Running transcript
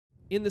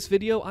In this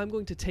video, I'm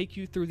going to take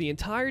you through the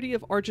entirety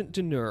of Argent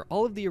D'nur,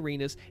 all of the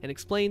arenas, and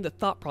explain the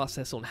thought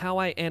process on how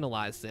I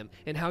analyze them,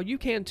 and how you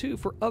can too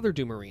for other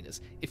Doom arenas.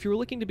 If you're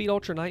looking to beat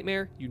Ultra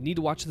Nightmare, you need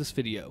to watch this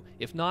video.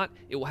 If not,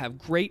 it will have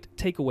great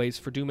takeaways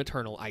for Doom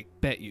Eternal, I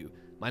bet you.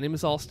 My name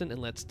is Alston,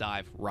 and let's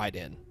dive right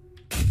in.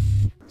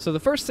 So the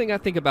first thing I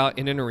think about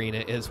in an arena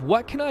is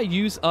what can I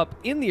use up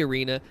in the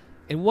arena,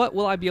 and what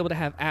will I be able to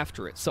have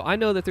after it? So I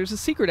know that there's a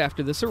secret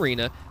after this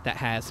arena that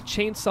has a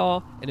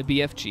chainsaw and a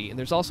BFG, and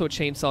there's also a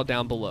chainsaw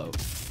down below,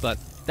 but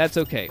that's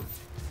okay.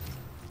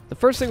 The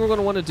first thing we're going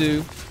to want to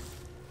do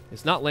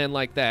is not land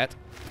like that.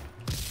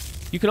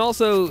 You can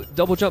also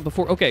double jump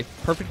before. Okay,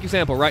 perfect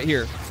example right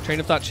here. Train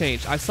of thought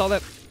changed. I saw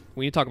that.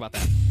 We need to talk about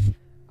that.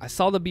 I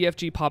saw the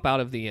BFG pop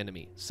out of the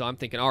enemy, so I'm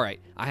thinking, all right,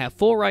 I have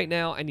full right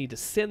now. I need to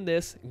send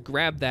this and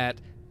grab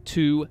that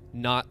to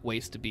not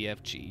waste a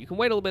BFG. You can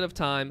wait a little bit of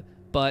time,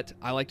 but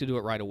I like to do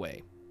it right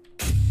away.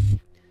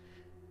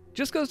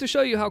 Just goes to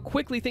show you how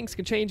quickly things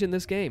can change in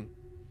this game.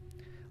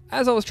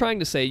 As I was trying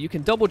to say, you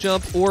can double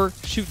jump or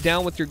shoot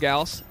down with your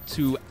Gauss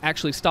to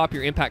actually stop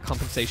your impact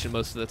compensation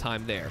most of the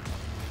time there.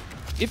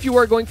 If you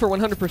are going for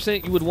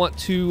 100%, you would want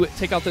to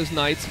take out those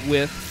knights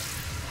with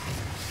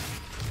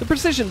the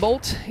precision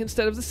bolt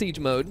instead of the siege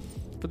mode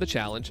for the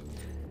challenge.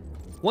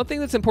 One thing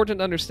that's important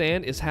to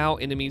understand is how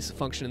enemies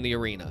function in the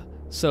arena.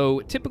 So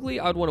typically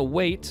I would want to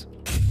wait,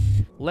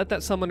 let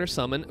that summoner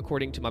summon,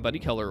 according to my buddy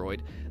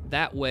Kelleroid.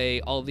 That way,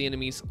 all of the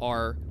enemies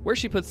are where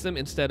she puts them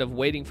instead of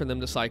waiting for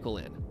them to cycle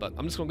in. But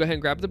I'm just going to go ahead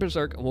and grab the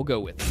Berserk, and we'll go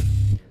with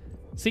it.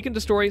 Seek and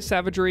Destroy,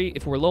 Savagery.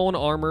 If we're low on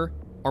armor,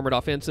 Armored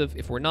Offensive.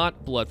 If we're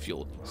not, Blood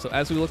Fueled. So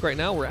as we look right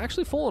now, we're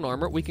actually full on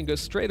armor. We can go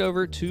straight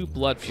over to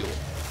Blood Fuel.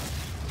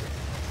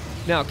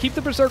 Now, keep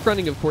the Berserk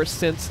running, of course,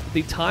 since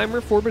the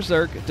timer for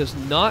Berserk does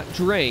not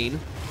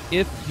drain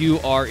if you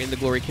are in the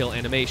Glory Kill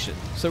animation.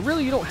 So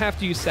really, you don't have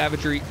to use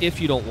Savagery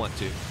if you don't want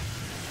to.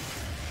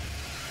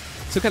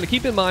 So kind of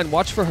keep in mind,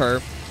 watch for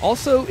her.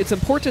 Also, it's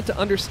important to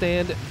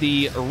understand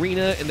the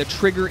arena and the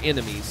trigger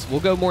enemies.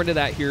 We'll go more into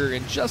that here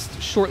in just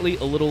shortly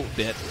a little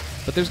bit.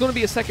 But there's going to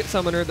be a second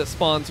summoner that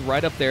spawns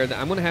right up there that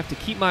I'm going to have to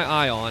keep my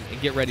eye on and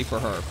get ready for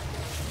her.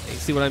 Okay,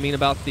 see what I mean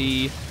about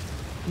the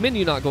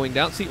menu not going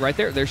down? See, right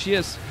there. There she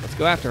is. Let's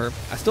go after her.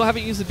 I still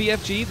haven't used the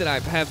BFG that I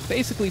have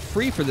basically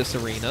free for this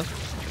arena.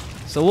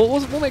 So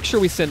we'll make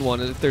sure we send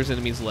one if there's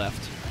enemies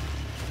left.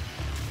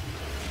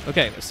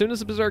 Okay, as soon as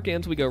the Berserk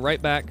ends, we go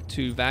right back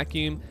to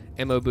Vacuum,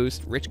 Ammo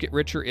Boost, Rich get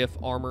richer if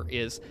armor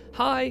is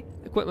high,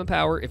 Equipment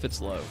Power if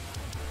it's low.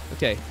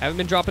 Okay, haven't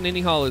been dropping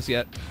any hollows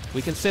yet.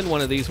 We can send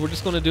one of these. We're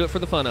just going to do it for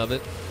the fun of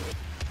it.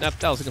 Nope,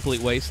 that was a complete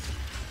waste.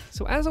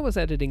 So as I was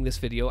editing this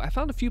video, I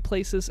found a few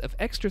places of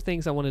extra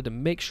things I wanted to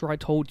make sure I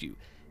told you.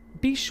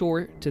 Be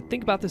sure to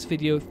think about this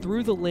video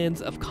through the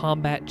lens of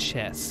combat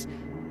chess.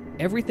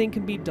 Everything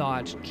can be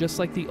dodged just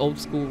like the old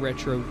school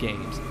retro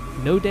games.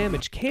 No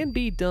damage can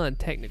be done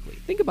technically.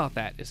 Think about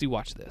that as you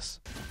watch this.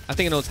 I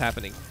think I know what's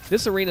happening.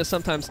 This arena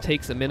sometimes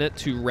takes a minute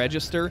to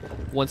register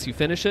once you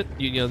finish it.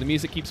 You know, the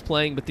music keeps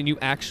playing, but then you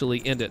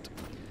actually end it.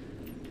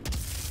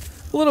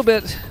 A little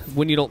bit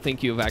when you don't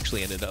think you have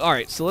actually ended it.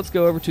 Alright, so let's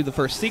go over to the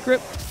first secret.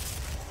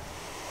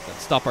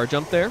 Let's stop our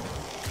jump there.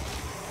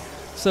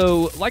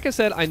 So, like I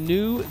said, I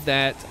knew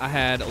that I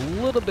had a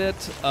little bit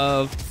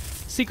of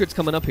secrets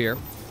coming up here.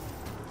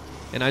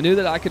 And I knew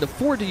that I could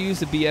afford to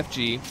use the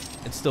BFG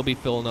and still be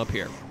filling up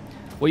here.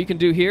 What you can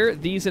do here,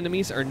 these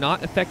enemies are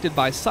not affected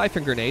by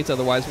siphon grenades,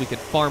 otherwise we could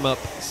farm up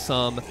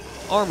some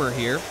armor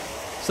here.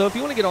 So if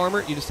you want to get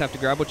armor, you just have to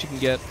grab what you can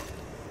get,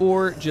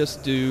 or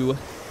just do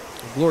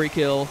Glory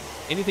Kill,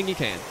 anything you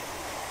can.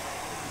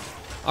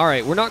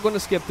 Alright, we're not going to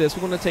skip this,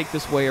 we're going to take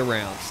this way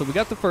around. So we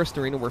got the first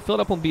arena, we're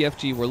filled up on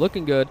BFG, we're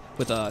looking good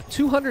with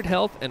 200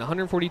 health and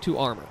 142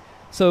 armor.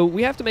 So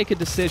we have to make a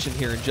decision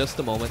here in just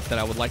a moment that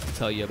I would like to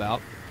tell you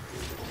about.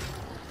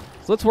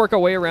 So let's work our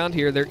way around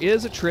here. There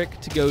is a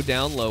trick to go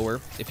down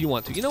lower if you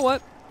want to. You know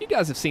what? You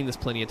guys have seen this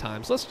plenty of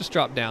times. Let's just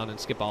drop down and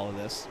skip all of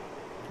this.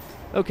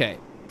 Okay.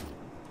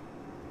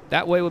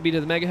 That way would be to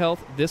the Megahealth.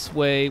 This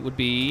way would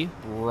be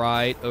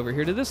right over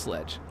here to this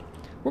ledge.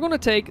 We're going to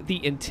take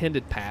the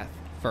intended path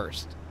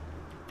first.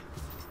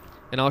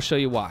 And I'll show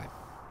you why.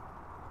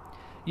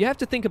 You have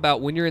to think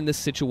about when you're in this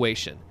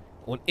situation,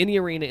 on any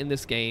arena in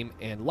this game,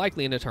 and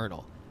likely in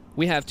Eternal.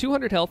 We have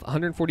 200 health,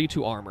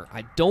 142 armor.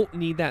 I don't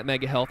need that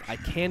Mega Health. I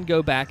can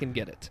go back and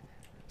get it.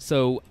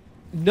 So,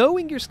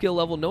 knowing your skill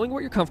level, knowing what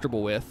you're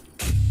comfortable with,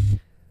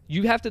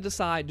 you have to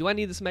decide, do I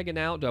need this Mega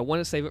now? Do I want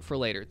to save it for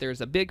later?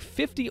 There's a big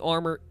 50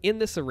 armor in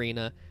this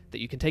arena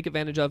that you can take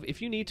advantage of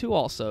if you need to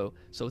also.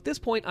 So at this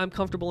point, I'm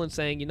comfortable in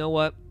saying, you know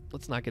what?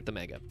 Let's not get the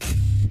Mega.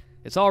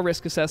 It's all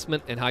risk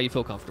assessment and how you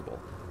feel comfortable.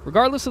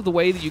 Regardless of the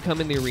way that you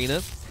come in the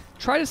arena,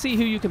 try to see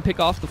who you can pick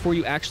off before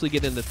you actually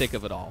get in the thick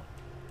of it all.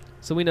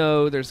 So we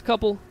know there's a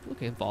couple.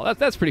 Look at him fall.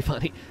 That's pretty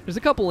funny. There's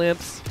a couple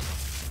imps.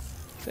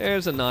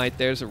 There's a knight.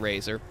 There's a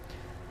razor.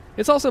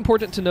 It's also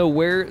important to know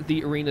where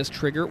the arenas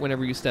trigger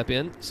whenever you step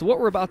in. So what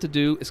we're about to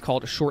do is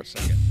called a short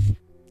circuit.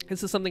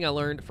 This is something I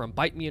learned from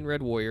Bite Me and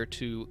Red Warrior,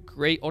 two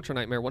great Ultra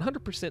Nightmare 100%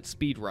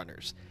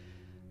 speedrunners.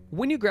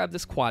 When you grab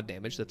this quad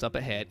damage that's up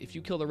ahead, if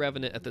you kill the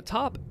Revenant at the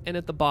top and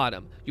at the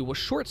bottom, you will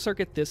short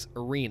circuit this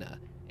arena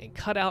and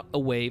cut out a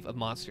wave of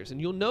monsters. And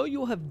you'll know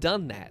you'll have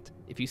done that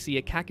if you see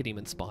a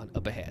Cacodemon spawn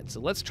up ahead.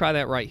 So let's try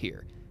that right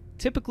here.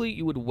 Typically,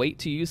 you would wait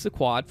to use the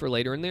quad for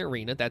later in the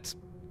arena. That's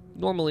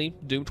normally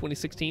Doom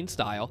 2016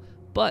 style,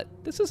 but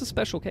this is a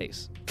special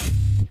case.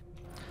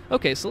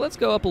 Okay, so let's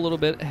go up a little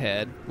bit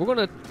ahead. We're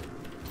going to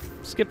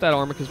skip that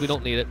armor because we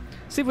don't need it.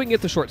 See if we can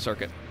get the short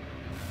circuit.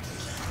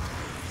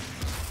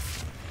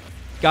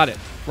 Got it.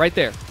 Right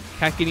there.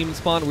 Cacodemon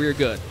spawn, we're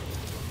good.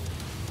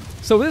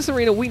 So with this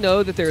arena, we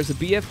know that there is a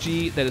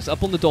BFG that is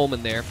up on the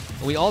dolmen there,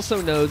 and we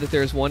also know that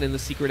there's one in the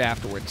secret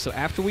afterwards. So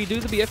after we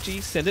do the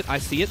BFG, send it. I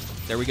see it.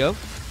 There we go.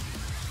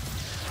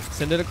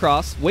 Send it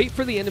across. Wait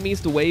for the enemies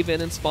to wave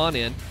in and spawn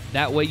in.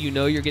 That way you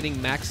know you're getting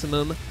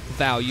maximum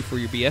value for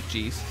your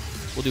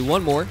BFGs. We'll do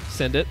one more.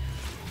 Send it.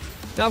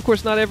 Now, of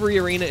course, not every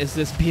arena is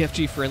this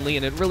BFG friendly,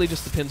 and it really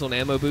just depends on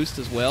ammo boost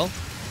as well.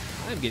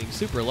 I'm getting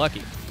super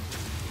lucky.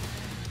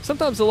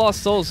 Sometimes the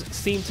lost souls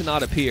seem to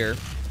not appear,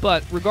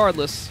 but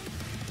regardless,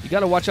 you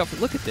got to watch out for.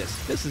 Look at this.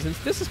 This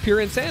is pure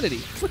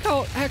insanity. Look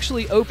how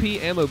actually OP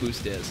ammo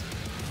boost is.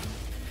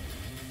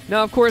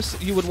 Now, of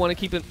course, you would want to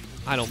keep it.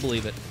 I don't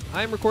believe it.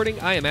 I am recording.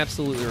 I am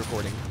absolutely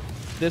recording.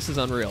 This is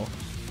unreal.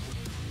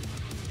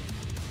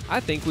 I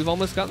think we've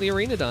almost gotten the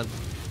arena done.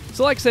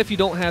 So like I said, if you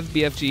don't have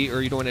BFG or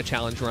you're doing a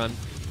challenge run,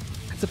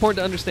 it's important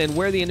to understand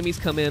where the enemies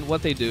come in,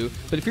 what they do.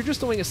 But if you're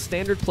just doing a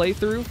standard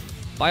playthrough,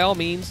 by all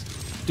means,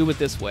 do it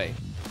this way.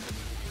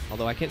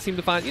 Although I can't seem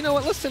to find... You know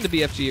what? Let's send a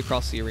BFG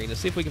across the arena,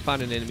 see if we can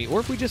find an enemy. Or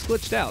if we just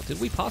glitched out. Did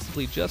we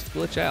possibly just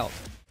glitch out?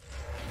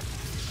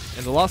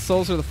 And the Lost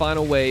Souls are the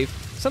final wave.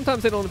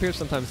 Sometimes they don't appear,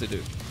 sometimes they do.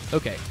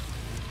 Okay.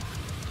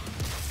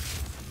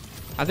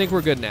 I think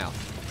we're good now.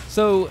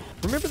 So,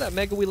 remember that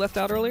Mega we left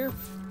out earlier?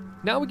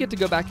 Now we get to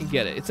go back and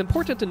get it. It's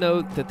important to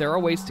note that there are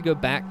ways to go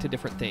back to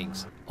different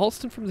things.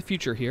 Alston from the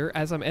future here.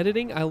 As I'm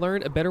editing, I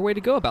learned a better way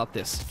to go about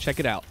this. Check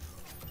it out.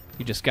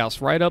 You just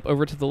scouse right up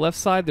over to the left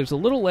side. There's a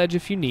little ledge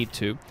if you need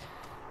to,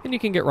 and you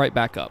can get right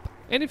back up.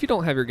 And if you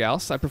don't have your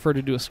Gauss, I prefer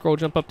to do a scroll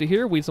jump up to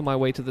here, weasel my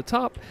way to the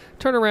top,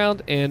 turn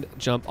around, and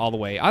jump all the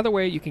way. Either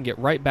way, you can get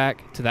right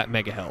back to that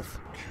Mega Health.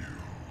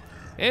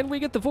 And we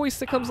get the voice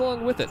that comes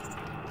along with it.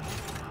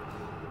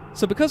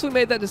 So because we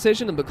made that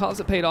decision and because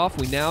it paid off,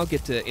 we now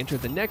get to enter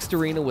the next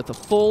arena with a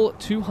full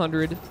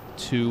 200.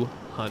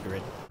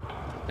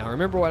 Now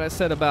remember what I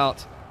said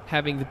about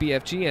having the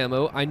BFG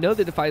ammo. I know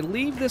that if I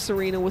leave this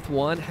arena with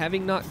one,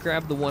 having not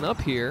grabbed the one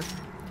up here,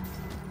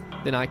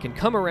 then I can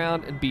come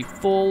around and be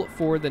full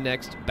for the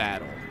next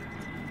battle.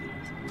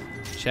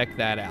 Check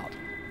that out.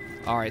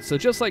 Alright, so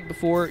just like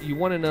before, you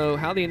want to know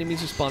how the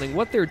enemies are spawning,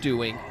 what they're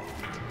doing.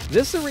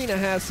 This arena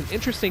has some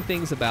interesting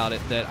things about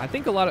it that I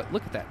think a lot of...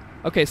 Look at that.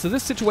 Okay, so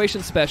this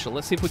situation's special.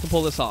 Let's see if we can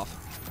pull this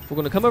off. We're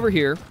going to come over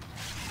here,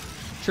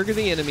 trigger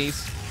the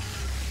enemies.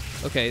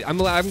 Okay, I'm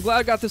glad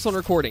I got this on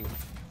recording.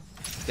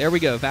 There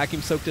we go.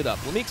 Vacuum soaked it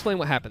up. Let me explain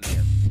what happened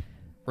there.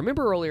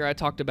 Remember earlier I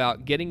talked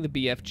about getting the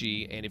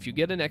BFG, and if you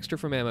get an extra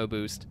from ammo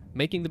boost,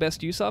 making the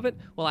best use of it?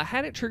 Well, I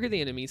had it trigger the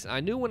enemies, and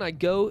I knew when I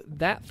go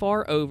that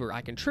far over,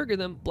 I can trigger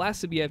them,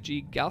 blast the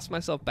BFG, gauss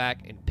myself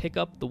back, and pick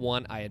up the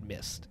one I had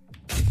missed.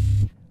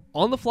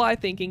 On the fly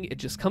thinking, it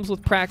just comes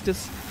with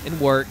practice and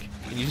work,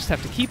 and you just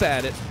have to keep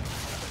at it.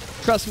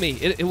 Trust me,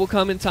 it will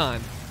come in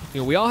time.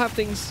 You know, we all have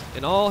things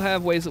and all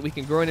have ways that we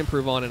can grow and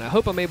improve on, and I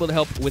hope I'm able to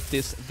help with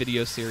this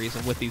video series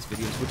and with these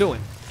videos we're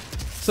doing.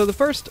 So the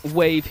first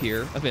wave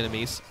here of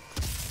enemies,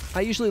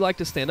 I usually like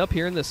to stand up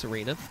here in this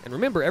arena, and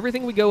remember,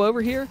 everything we go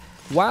over here,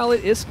 while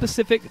it is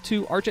specific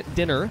to Argent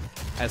D'nur,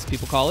 as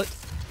people call it,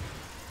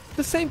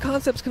 the same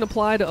concepts can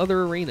apply to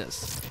other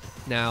arenas.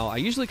 Now, I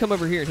usually come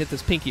over here and hit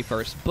this pinky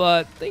first,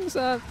 but things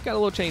got a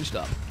little changed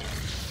up.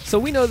 So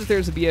we know that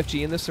there's a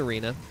BFG in this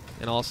arena,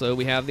 and also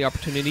we have the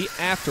opportunity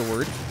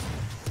afterward.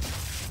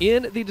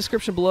 In the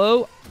description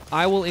below,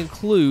 I will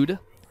include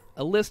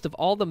a list of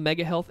all the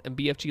Megahealth and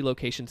BFG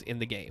locations in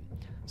the game.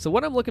 So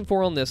what I'm looking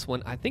for on this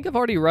one, I think I've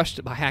already rushed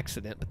it by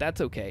accident, but that's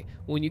okay.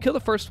 When you kill the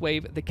first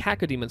wave, the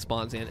Cacodemon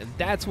spawns in, and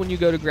that's when you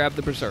go to grab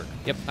the Berserk.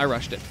 Yep, I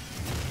rushed it.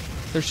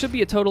 There should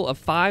be a total of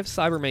 5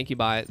 Cyber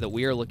Mancubi that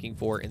we are looking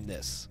for in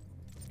this.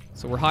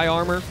 So we're high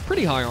armor,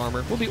 pretty high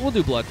armor. We'll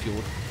do blood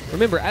fueled.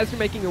 Remember, as you're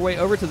making your way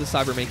over to the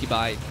Cyber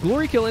Mancubi,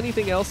 glory kill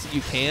anything else that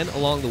you can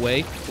along the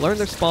way, learn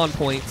their spawn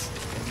points,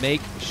 and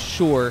make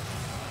sure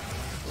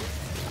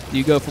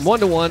you go from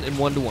 1 to 1 and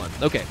 1 to 1.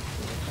 Okay.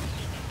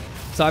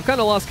 So I've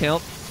kind of lost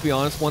count, to be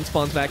honest. One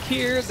spawns back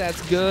here.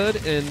 That's good.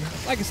 And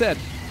like I said,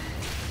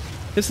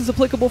 this is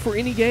applicable for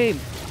any game,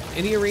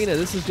 any arena.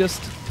 This is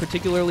just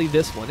particularly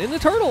this one. And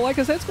Eternal, like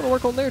I said, it's going to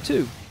work on there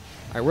too.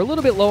 All right, we're a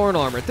little bit lower in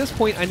armor. At this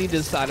point, I need to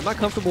decide, am I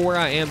comfortable where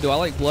I am? Do I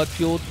like blood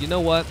fueled? You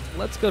know what?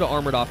 Let's go to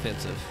armored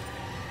offensive,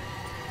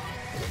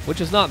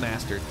 which is not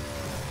mastered.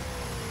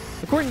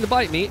 According to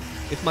Bite Meat,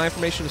 if my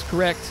information is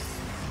correct,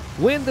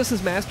 when this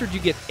is mastered,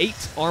 you get 8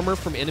 armor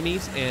from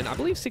enemies and I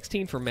believe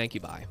 16 from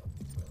Mancubi.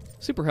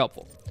 Super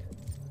helpful.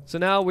 So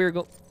now we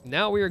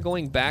are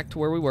going back to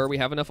where we were. We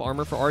have enough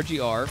armor for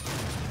RGR.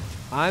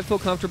 I feel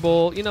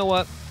comfortable. You know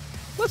what?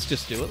 Let's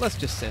just do it. Let's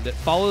just send it.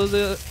 Follow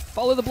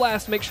the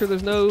blast. Make sure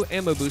there's no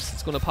ammo boost.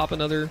 It's going to pop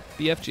another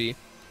BFG.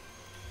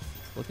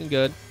 Looking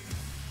good.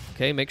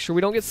 Okay, make sure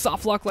we don't get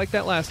soft locked like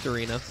that last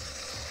arena.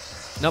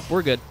 Nope,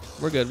 we're good.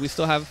 We're good. We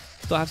still have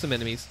some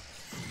enemies.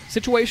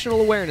 Situational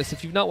awareness.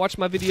 If you've not watched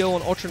my video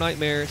on Ultra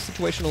Nightmare,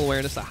 situational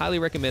awareness, I highly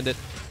recommend it.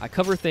 I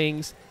cover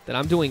things that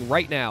I'm doing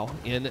right now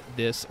in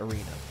this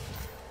arena.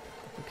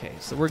 Okay,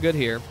 so we're good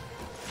here.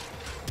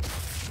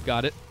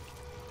 Got it.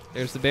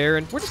 There's the bear,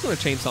 and we're just going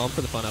to chainsaw him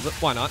for the fun of it.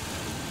 Why not?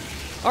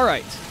 All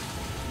right.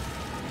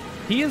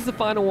 He is the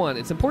final one.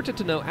 It's important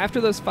to know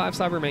after those 5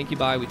 cyber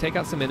mancubi, we take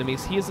out some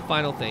enemies. He is the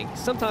final thing.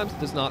 Sometimes it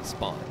does not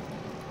spawn.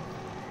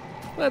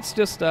 Let's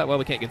just, well,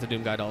 we can't get the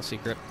Doom Guy doll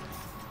secret.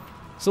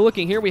 So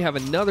looking here, we have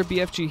another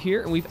BFG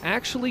here, and we've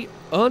actually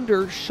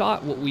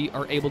undershot what we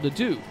are able to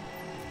do.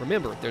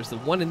 Remember, there's the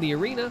one in the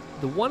arena,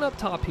 the one up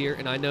top here,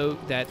 and I know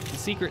that the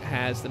secret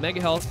has the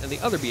Mega Health and the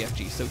other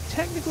BFG. So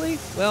technically,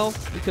 well,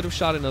 we could have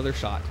shot another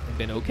shot and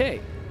been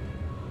okay.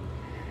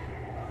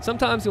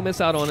 Sometimes you'll miss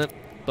out on it,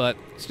 but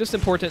it's just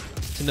important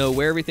to know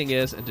where everything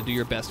is and to do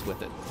your best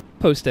with it.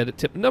 Post-edit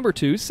tip number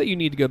 2, say you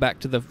need to go back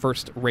to the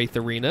first Wraith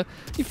arena.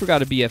 You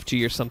forgot a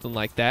BFG or something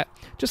like that.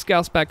 Just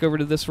gauss back over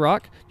to this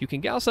rock. You can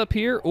gauss up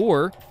here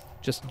or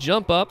just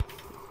jump up,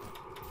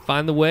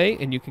 find the way,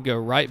 and you can go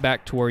right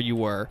back to where you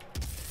were.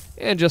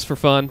 And just for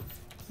fun,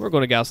 we're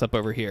going to gauss up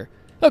over here.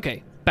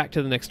 Okay, back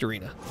to the next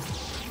arena.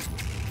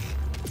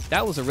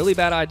 That was a really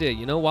bad idea.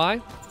 You know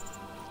why?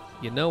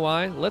 You know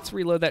why? Let's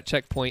reload that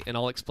checkpoint and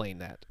I'll explain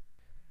that.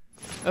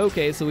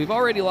 Okay, so we've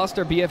already lost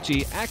our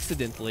BFG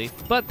accidentally,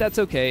 but that's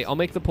okay. I'll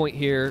make the point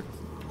here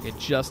in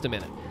just a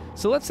minute.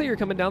 So let's say you're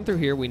coming down through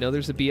here. We know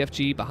there's a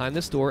BFG behind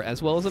this door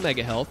as well as a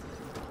Mega Health.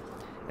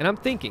 And I'm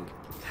thinking,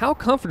 how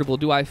comfortable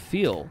do I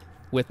feel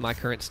with my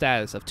current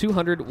status of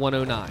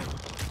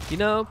 200-109? You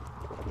know,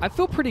 I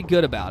feel pretty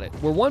good about it.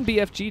 We're 1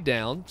 BFG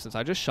down, since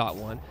I just shot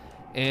one,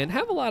 and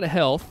have a lot of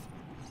health.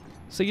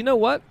 So you know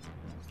what?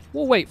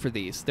 We'll wait for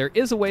these. There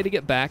is a way to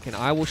get back, and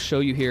I will show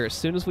you here as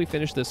soon as we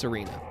finish this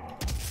arena.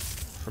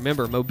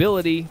 Remember,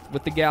 mobility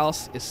with the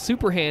Gauss is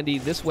super handy.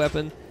 This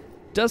weapon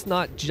does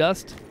not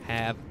just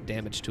have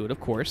damage to it, of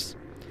course.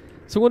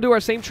 So we'll do our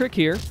same trick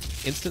here,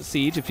 Instant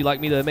Siege. If you'd like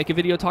me to make a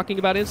video talking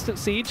about Instant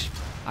Siege,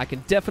 I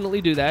can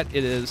definitely do that.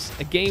 It is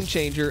a game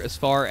changer as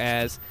far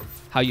as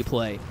how you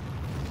play.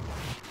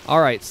 All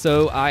right,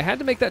 so I had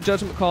to make that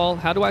judgment call.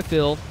 How do I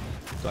feel?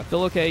 Do I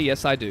feel okay?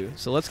 Yes, I do.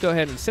 So let's go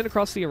ahead and send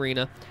across the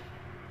arena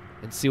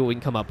and see what we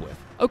can come up with.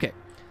 Okay,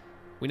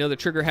 we know the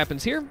trigger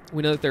happens here.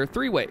 We know that there are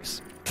 3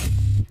 ways.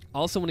 I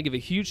also want to give a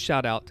huge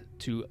shout out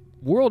to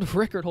world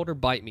record holder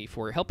Bite Me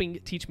for helping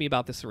teach me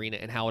about this arena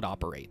and how it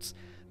operates.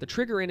 The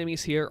trigger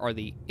enemies here are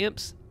the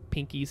Imps,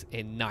 Pinkies,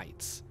 and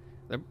Knights.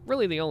 They're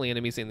really the only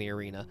enemies in the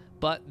arena,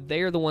 but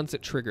they are the ones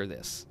that trigger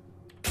this.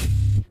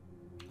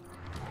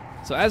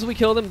 So as we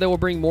kill them, they will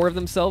bring more of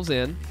themselves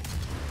in.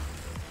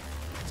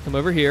 Let's come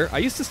over here. I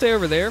used to stay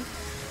over there.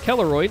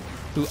 Kelleroid,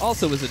 who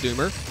also is a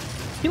Doomer,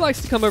 he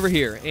likes to come over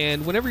here,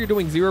 and whenever you're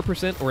doing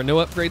 0% or a no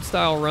upgrade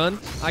style run,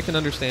 I can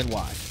understand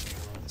why.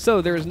 So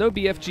there is no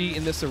BFG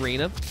in this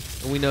arena,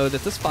 and we know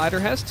that this fighter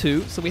has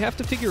 2, so we have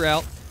to figure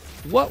out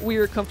what we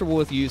are comfortable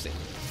with using.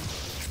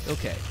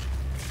 Okay,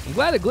 I'm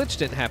glad a glitch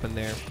didn't happen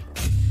there.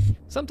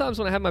 Sometimes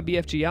when I have my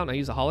BFG out and I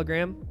use a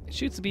hologram, it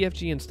shoots the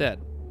BFG instead.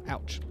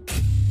 Ouch.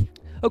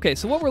 Okay,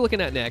 so what we're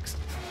looking at next,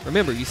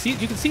 remember, you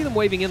can see them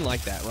waving in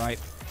like that, right?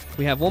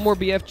 We have 1 more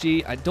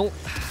BFG. I don't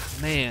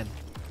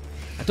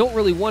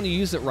really want to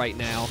use it right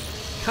now.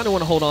 Kind of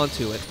want to hold on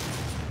to it.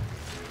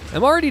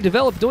 I'm already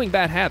developed doing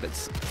bad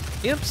habits.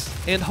 Imps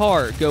and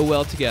hard go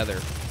well together.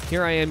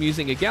 Here I am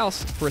using a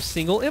Gauss for a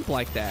single imp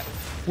like that.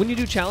 When you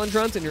do challenge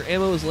runs and your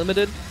ammo is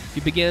limited,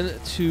 you begin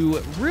to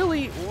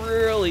really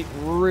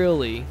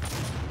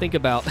think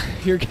about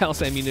your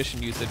Gauss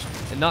ammunition usage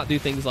and not do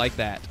things like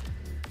that.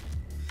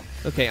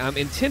 Okay, I'm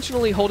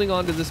intentionally holding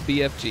on to this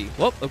BFG.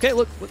 Well, okay,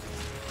 look.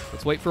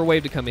 Let's wait for a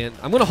wave to come in.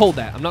 I'm going to hold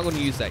that. I'm not going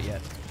to use that yet.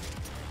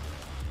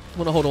 I'm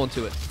going to hold on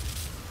to it.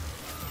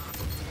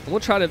 I'm going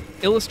to try to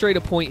illustrate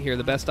a point here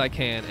the best I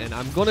can, and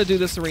I'm going to do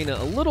this arena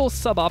a little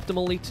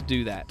suboptimally to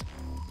do that.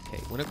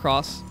 Okay, went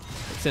across.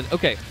 Let's in.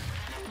 Okay,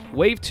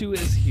 wave 2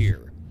 is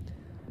here.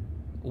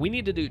 We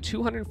need to do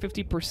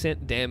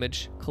 250%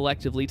 damage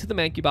collectively to the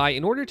Mancubi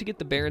in order to get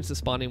the Barons to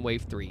spawn in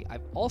wave 3.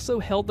 I've also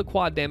held the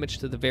quad damage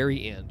to the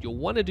very end. You'll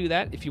want to do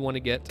that if you want to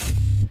get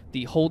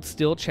the Hold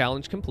Still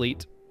challenge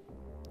complete.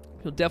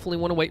 You'll definitely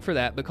want to wait for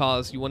that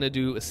because you want to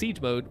do a siege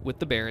mode with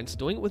the Barons.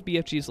 Doing it with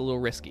BFG is a little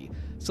risky.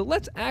 So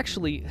let's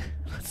actually,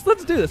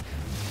 let's do this.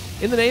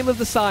 In the name of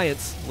the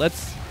science,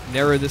 let's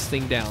narrow this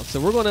thing down. So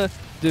we're going to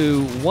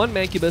do 1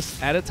 Mancubus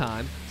at a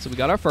time. So we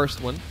got our first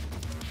one.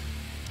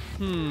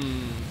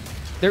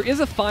 There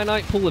is a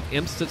finite pool of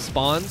imps that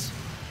spawns.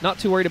 Not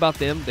too worried about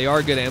them. They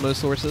are good ammo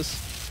sources.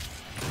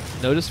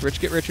 Notice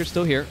Rich Get Richer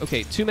still here.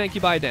 Okay, 2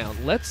 Mancubi down.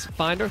 Let's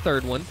find our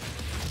third one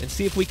and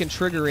see if we can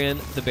trigger in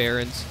the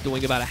Barons,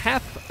 doing about a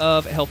half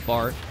of a health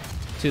bar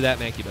to that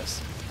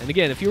Mancubus. And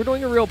again, if you were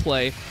doing a real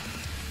play,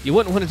 you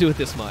wouldn't want to do it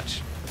this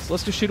much. So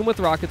let's just shoot him with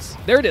rockets.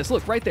 There it is.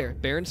 Look, right there.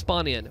 Baron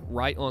spawn in.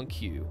 Right on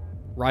cue.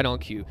 Right on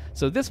cue.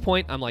 So at this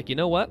point, I'm like, you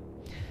know what?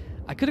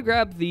 I could have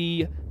grabbed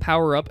the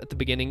power-up at the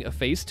beginning of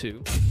Phase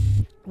 2.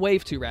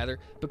 Wave 2, rather,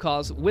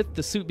 because with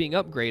the suit being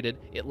upgraded,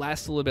 it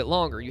lasts a little bit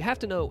longer. You have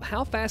to know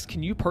how fast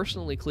can you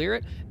personally clear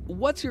it,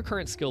 what's your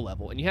current skill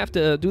level, and you have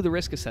to do the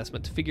risk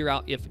assessment to figure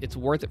out if it's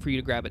worth it for you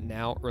to grab it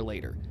now or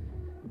later.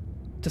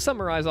 To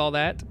summarize all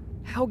that,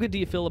 how good do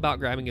you feel about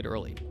grabbing it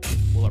early?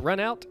 Will it run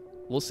out?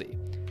 We'll see.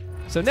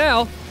 So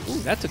now, ooh,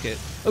 that took it.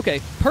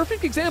 Okay,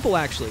 perfect example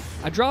actually.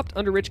 I dropped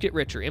under Rich Get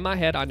Richer. In my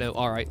head, I know,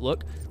 all right,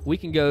 look, we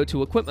can go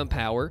to equipment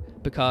power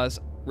because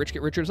Rich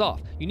Get Richer's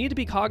off. You need to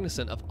be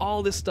cognizant of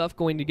all this stuff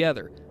going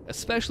together,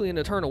 especially in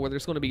Eternal where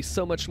there's going to be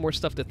so much more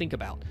stuff to think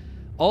about.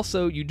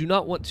 Also, you do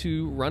not want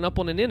to run up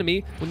on an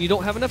enemy when you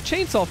don't have enough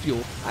chainsaw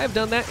fuel. I have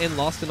done that and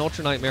lost an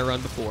Ultra Nightmare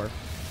run before.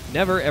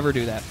 Never, ever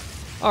do that.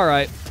 All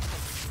right.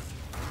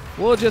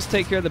 We'll just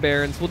take care of the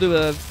Barons. We'll do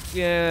a...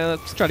 Yeah,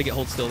 let's try to get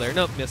hold still there.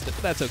 Nope, missed it,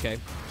 but that's okay.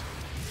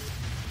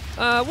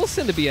 We'll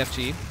send a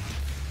BFG.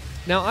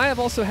 Now, I have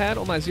also had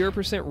on my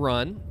 0%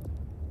 run,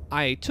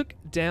 I took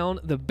down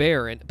the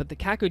Baron, but the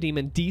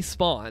Cacodemon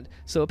despawned.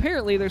 So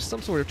apparently there's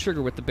some sort of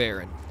trigger with the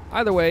Baron.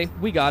 Either way,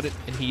 we got it,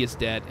 and he is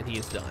dead, and he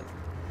is done.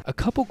 A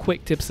couple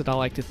quick tips that I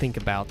like to think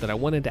about that I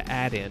wanted to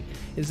add in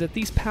is that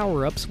these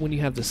power-ups, when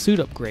you have the suit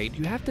upgrade,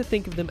 you have to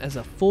think of them as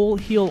a full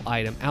heal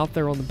item out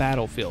there on the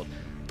battlefield.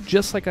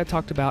 Just like I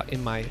talked about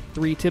in my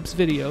 3 tips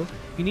video,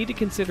 you need to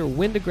consider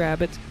when to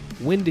grab it,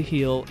 when to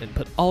heal, and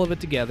put all of it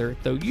together,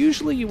 though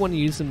usually you want to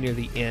use them near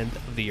the end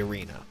of the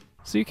arena.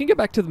 So you can get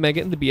back to the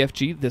Mega and the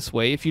BFG this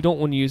way if you don't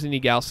want to use any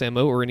Gauss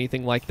ammo or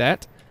anything like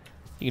that.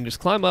 You can just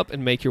climb up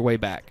and make your way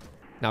back.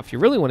 Now if you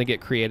really want to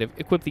get creative,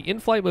 equip the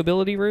in-flight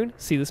mobility rune,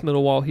 see this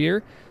middle wall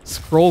here,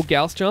 scroll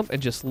Gauss jump,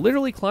 and just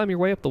literally climb your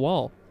way up the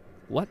wall.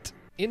 What?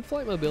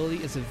 In-flight mobility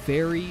is a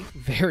very,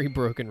 very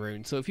broken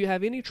rune, so if you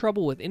have any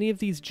trouble with any of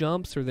these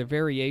jumps or their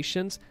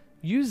variations,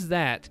 use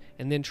that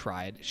and then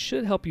try it. It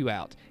should help you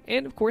out.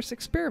 And of course,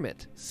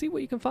 experiment. See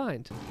what you can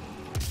find.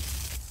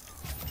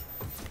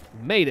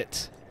 Made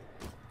it.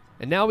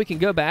 And now we can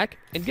go back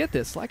and get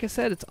this. Like I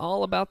said, it's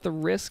all about the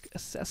risk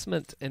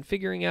assessment and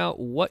figuring out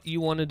what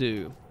you want to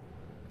do.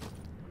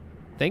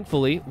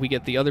 Thankfully, we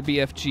get the other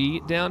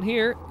BFG down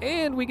here,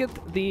 and we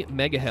get the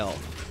Mega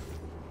Health.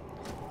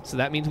 So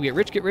that means we get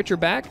Rich Get Richer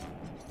back.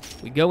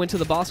 We go into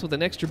the boss with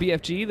an extra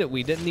BFG that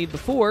we didn't need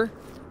before,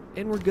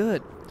 and we're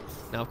good.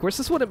 Now, of course,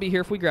 this wouldn't be here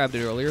if we grabbed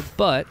it earlier,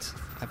 but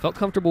I felt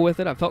comfortable with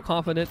it, I felt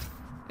confident,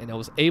 and I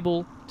was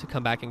able to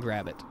come back and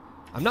grab it.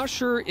 I'm not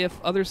sure if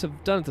others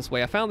have done it this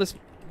way. I found this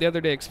the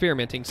other day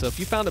experimenting, so if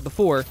you found it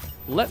before,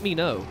 let me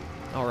know.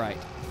 All right.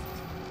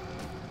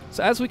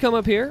 So as we come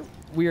up here,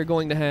 we are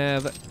going to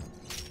have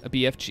a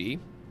BFG,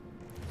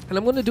 and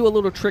I'm going to do a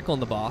little trick on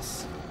the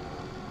boss.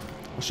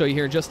 I'll show you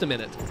here in just a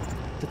minute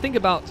to think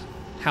about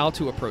how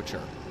to approach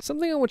her.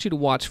 Something I want you to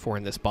watch for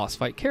in this boss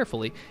fight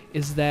carefully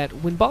is that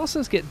when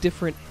bosses get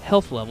different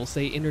health levels,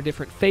 they enter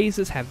different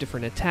phases, have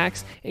different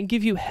attacks, and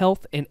give you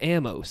health and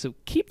ammo. So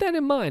keep that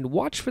in mind.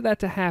 Watch for that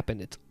to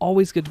happen. It's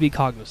always good to be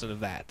cognizant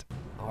of that.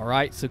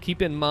 Alright, so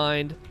keep in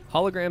mind,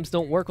 holograms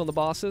don't work on the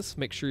bosses.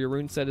 Make sure your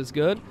rune set is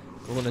good.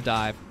 We're going to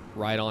dive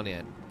right on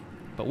in.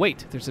 But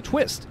wait, there's a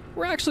twist.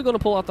 We're actually going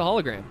to pull out the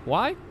hologram.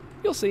 Why?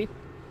 You'll see.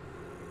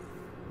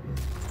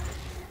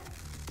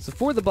 So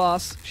for the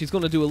boss, she's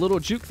going to do a little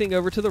juke thing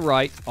over to the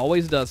right.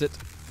 Always does it.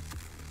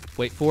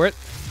 Wait for it.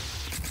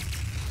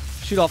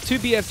 Shoot off 2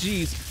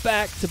 BFGs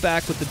back to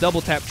back with the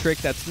double tap trick.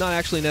 That's not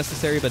actually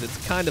necessary, but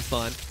it's kind of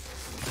fun.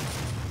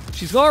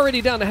 She's already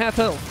down to half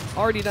health.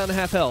 Already down to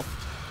half health.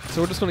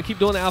 So we're just going to keep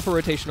doing the alpha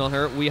rotation on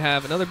her. We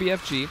have another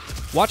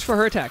BFG. Watch for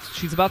her attacks.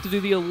 She's about to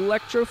do the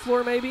electro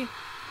floor, maybe?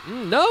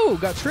 No,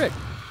 got tricked.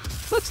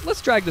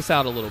 Let's drag this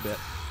out a little bit.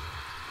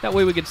 That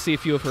way we get to see a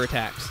few of her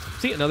attacks.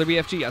 See, another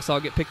BFG. I saw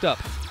it get picked up.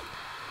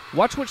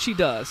 Watch what she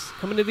does.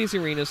 Come into these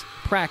arenas,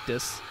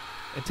 practice,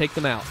 and take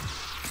them out.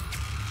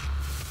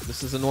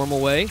 This is a normal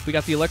way. We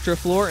got the electro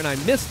floor, and I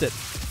missed it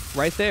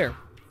right there.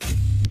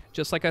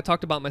 Just like I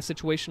talked about in my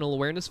situational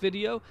awareness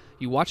video,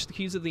 you watch the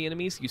cues of the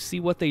enemies, you see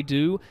what they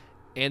do,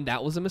 and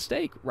that was a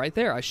mistake right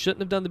there. I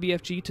shouldn't have done the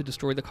BFG to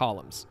destroy the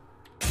columns,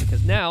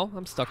 because now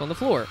I'm stuck on the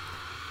floor.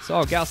 So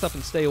I'll gauss up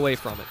and stay away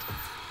from it.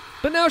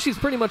 But now she's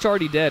pretty much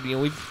already dead. You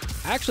know,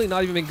 we've actually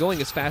not even been going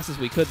as fast as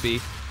we could be,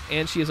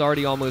 and she is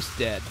already almost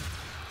dead.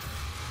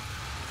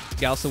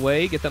 Gauss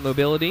away, get that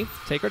mobility,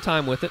 take our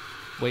time with it,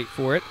 wait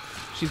for it.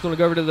 She's going to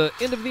go over to the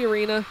end of the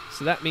arena,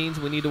 so that means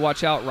we need to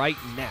watch out right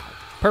now.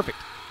 Perfect.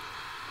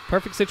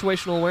 Perfect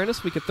situational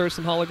awareness. We could throw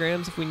some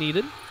holograms if we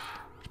needed.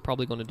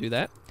 Probably going to do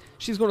that.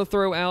 She's going to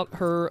throw out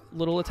her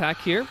little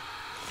attack here.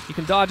 You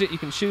can dodge it, you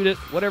can shoot it,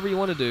 whatever you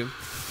want to do.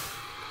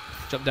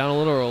 Jump down a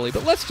little early,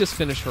 but let's just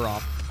finish her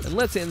off. And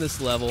let's end this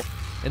level,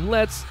 and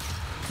let's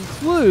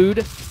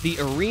conclude the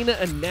arena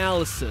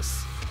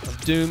analysis of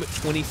Doom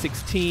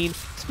 2016,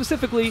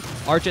 specifically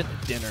Argent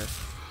D'nur.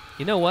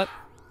 You know what?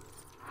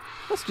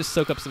 Let's just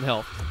soak up some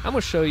health. I'm going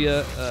to show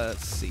you,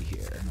 let's see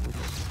here.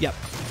 Yep.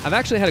 I've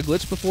actually had a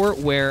glitch before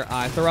where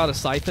I throw out a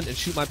siphon and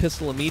shoot my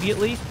pistol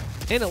immediately,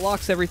 and it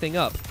locks everything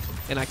up,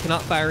 and I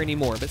cannot fire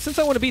anymore. But since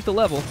I want to beat the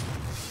level,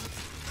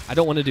 I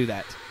don't want to do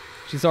that.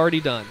 She's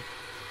already done.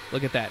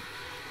 Look at that.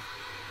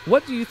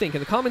 What do you think?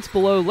 In the comments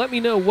below, let me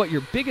know what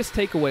your biggest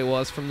takeaway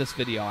was from this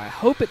video. I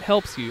hope it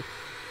helps you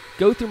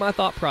go through my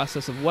thought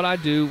process of what I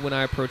do when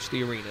I approach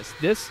the arenas.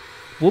 This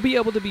will be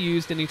able to be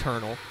used in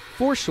Eternal,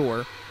 for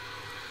sure.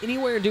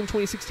 Anywhere in Doom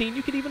 2016,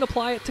 you could even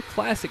apply it to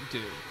Classic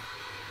Doom.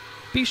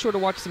 Be sure to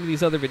watch some of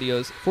these other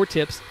videos for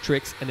tips,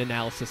 tricks, and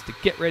analysis to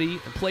get ready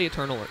and play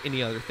Eternal or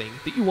any other thing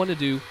that you want to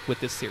do with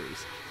this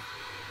series.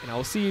 And I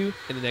will see you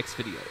in the next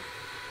video.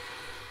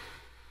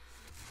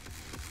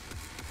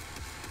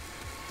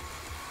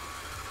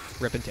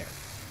 Rip and tear.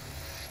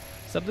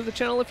 Sub to the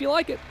channel if you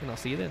like it, and I'll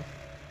see you then.